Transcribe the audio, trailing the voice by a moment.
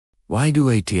Why do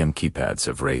ATM keypads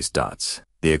have raised dots?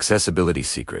 The accessibility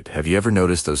secret. Have you ever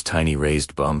noticed those tiny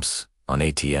raised bumps on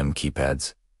ATM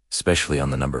keypads? Especially on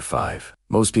the number 5.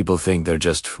 Most people think they're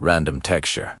just random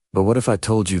texture. But what if I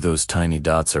told you those tiny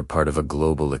dots are part of a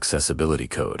global accessibility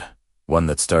code? One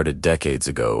that started decades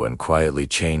ago and quietly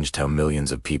changed how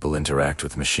millions of people interact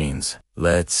with machines.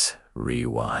 Let's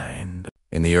rewind.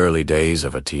 In the early days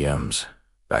of ATMs,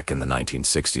 back in the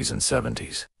 1960s and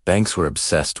 70s, banks were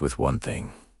obsessed with one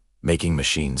thing: making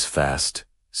machines fast,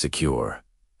 secure,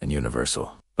 and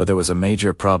universal. But there was a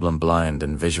major problem. Blind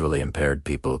and visually impaired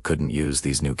people couldn't use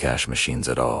these new cash machines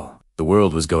at all. The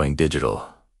world was going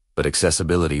digital, but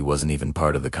accessibility wasn't even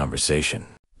part of the conversation.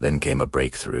 Then came a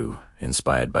breakthrough,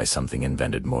 inspired by something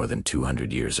invented more than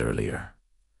 200 years earlier.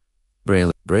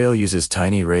 Braille uses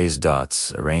tiny raised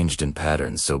dots arranged in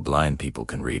patterns so blind people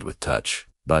can read with touch.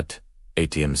 But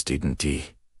ATMs didn't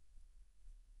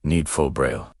need full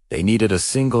Braille. They needed a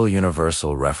single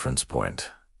universal reference point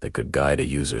that could guide a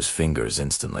user's fingers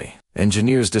instantly.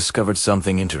 Engineers discovered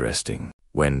something interesting.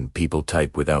 When people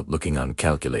type without looking on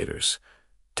calculators,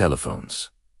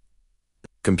 telephones,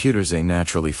 computers, they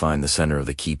naturally find the center of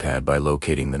the keypad by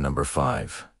locating the number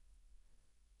 5.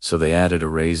 So they added a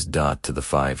raised dot to the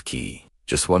 5 key.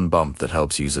 Just one bump that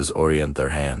helps users orient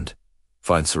their hand,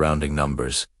 find surrounding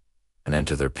numbers, and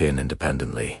enter their PIN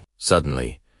independently.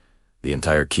 Suddenly, the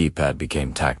entire keypad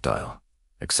became tactile,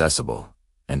 accessible,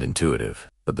 and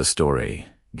intuitive. But the story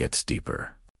gets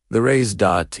deeper. The raised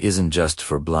dot isn't just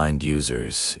for blind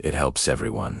users, it helps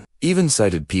everyone. Even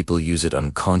sighted people use it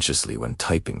unconsciously when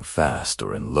typing fast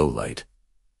or in low light.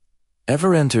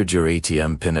 Ever entered your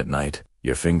ATM PIN at night?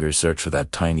 Your fingers search for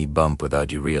that tiny bump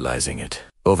without you realizing it.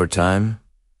 Over time,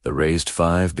 the raised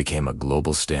 5 became a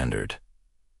global standard.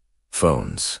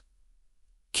 Phones,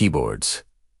 keyboards,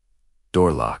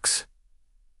 door locks,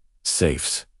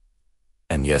 safes,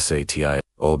 and yes, ATI,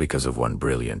 all because of one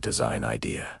brilliant design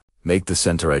idea. Make the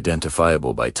center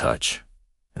identifiable by touch,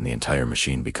 and the entire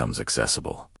machine becomes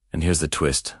accessible. And here's the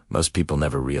twist most people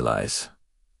never realize.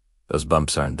 Those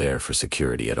bumps aren't there for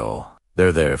security at all.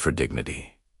 They're there for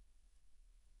dignity,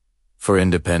 for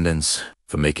independence,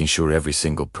 for making sure every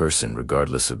single person,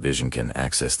 regardless of vision, can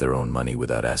access their own money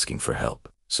without asking for help.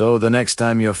 So the next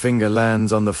time your finger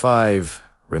lands on the 5,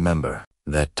 remember,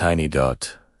 that tiny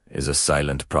dot is a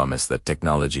silent promise that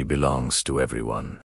technology belongs to everyone.